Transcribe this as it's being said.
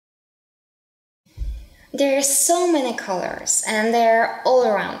There are so many colors and they're all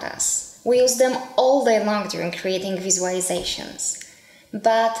around us. We use them all day long during creating visualizations.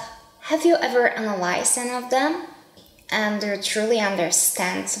 But have you ever analyzed any of them? And do you truly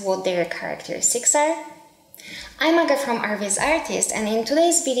understand what their characteristics are? I'm Aga from Arvi's Artist, and in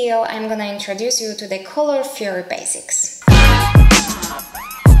today's video I'm gonna introduce you to the color theory basics.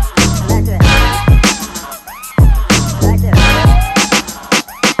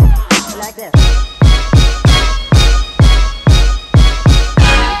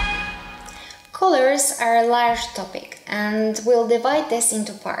 Colors are a large topic, and we'll divide this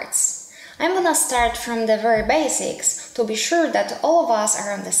into parts. I'm gonna start from the very basics to be sure that all of us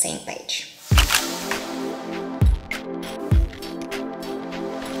are on the same page.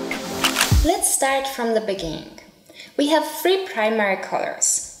 Let's start from the beginning. We have three primary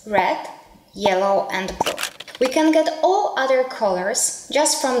colors: red, yellow and blue. We can get all other colors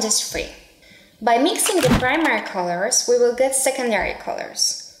just from these three. By mixing the primary colors, we will get secondary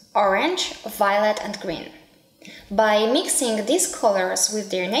colors: orange, violet and green. By mixing these colors with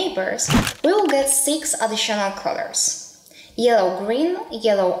their neighbors, we will get 6 additional colors: yellow-green,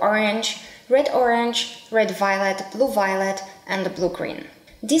 yellow-orange, red-orange, red-violet, blue-violet and blue-green.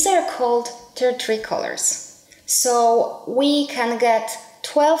 These are called tertiary colors. So we can get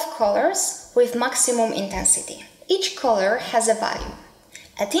 12 colors with maximum intensity. Each color has a value.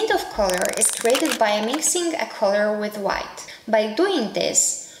 A tint of color is created by mixing a color with white. By doing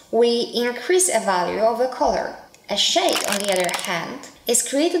this, we increase a value of a color. A shade, on the other hand, is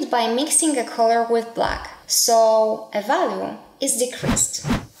created by mixing a color with black, so a value is decreased.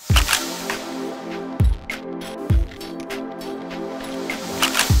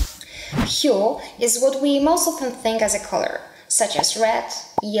 Hue is what we most often think as a color, such as red,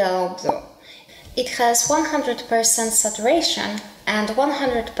 yellow, blue. It has 100% saturation and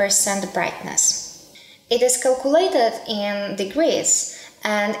 100% brightness. It is calculated in degrees,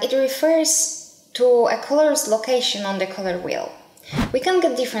 and it refers to a color's location on the color wheel. We can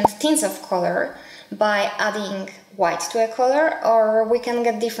get different tints of color by adding white to a color, or we can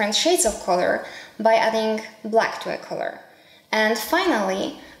get different shades of color by adding black to a color. And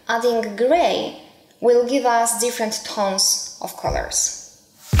finally, adding gray will give us different tones of colors.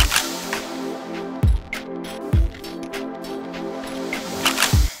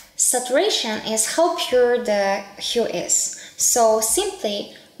 Saturation is how pure the hue is. So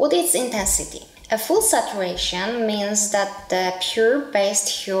simply, what is intensity? A full saturation means that the pure-based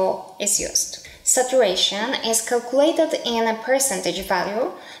hue is used. Saturation is calculated in a percentage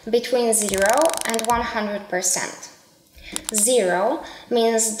value between 0 and 100%. 0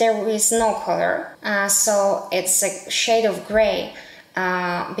 means there is no color, so it's a shade of gray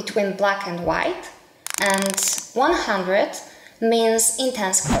between black and white, and 100 means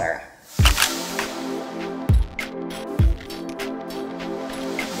intense color.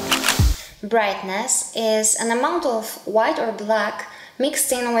 Brightness is an amount of white or black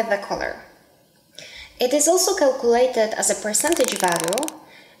mixed in with the color. It is also calculated as a percentage value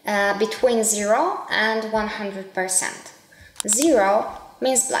between 0 and 100%. 0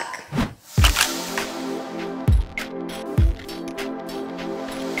 means black.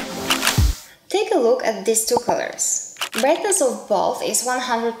 Take a look at these two colors. Brightness of both is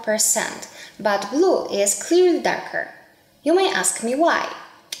 100%, but blue is clearly darker. You may ask me why.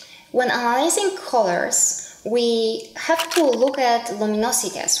 When analyzing colors, we have to look at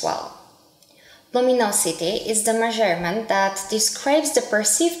luminosity as well. Luminosity is the measurement that describes the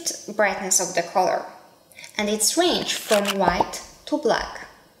perceived brightness of the color, and its range from white to black.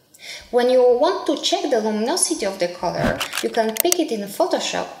 When you want to check the luminosity of the color, you can pick it in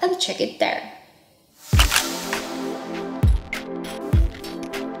Photoshop and check it there.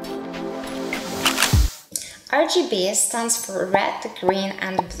 RGB stands for red, green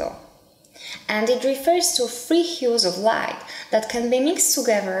and blue, and it refers to 3 hues of light that can be mixed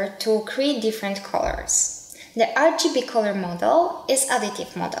together to create different colors. The RGB color model is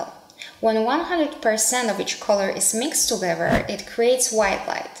additive model. When 100% of each color is mixed together, it creates white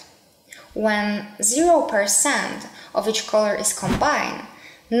light. When 0% of each color is combined,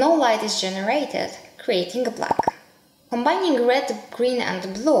 no light is generated, creating black. Combining red, green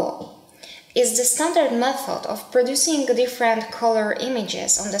and blue is the standard method of producing different color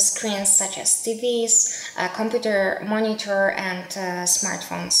images on the screens such as TVs, computer monitor and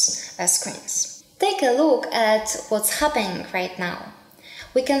smartphones screens. Take a look at what's happening right now.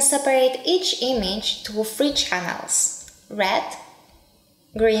 We can separate each image to 3 channels: red,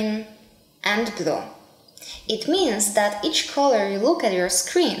 green and blue. It means that each color you look at your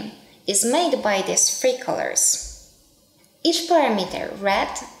screen is made by these 3 colors. Each parameter, red,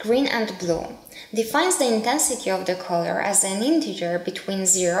 green and blue, defines the intensity of the color as an integer between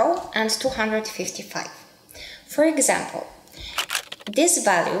 0 and 255. For example, this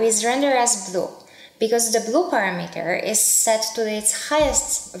value is rendered as blue because the blue parameter is set to its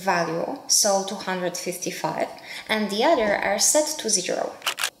highest value, so 255, and the other are set to 0.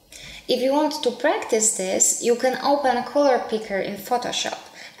 If you want to practice this, you can open a color picker in Photoshop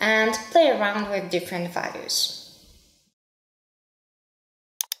and play around with different values.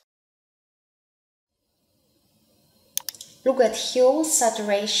 Look at hue,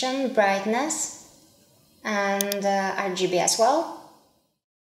 saturation, brightness, and RGB as well.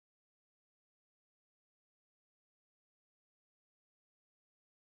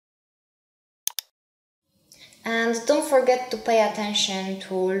 And don't forget to pay attention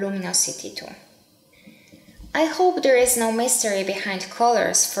to luminosity too. I hope there is no mystery behind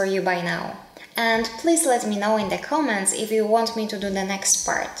colors for you by now. And please let me know in the comments if you want me to do the next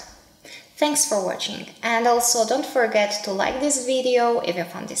part. Thanks for watching, and also don't forget to like this video if you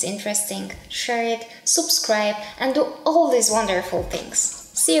found this interesting, share it, subscribe and do all these wonderful things.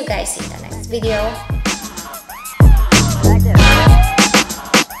 See you guys in the next video.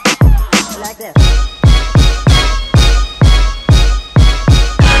 Like this.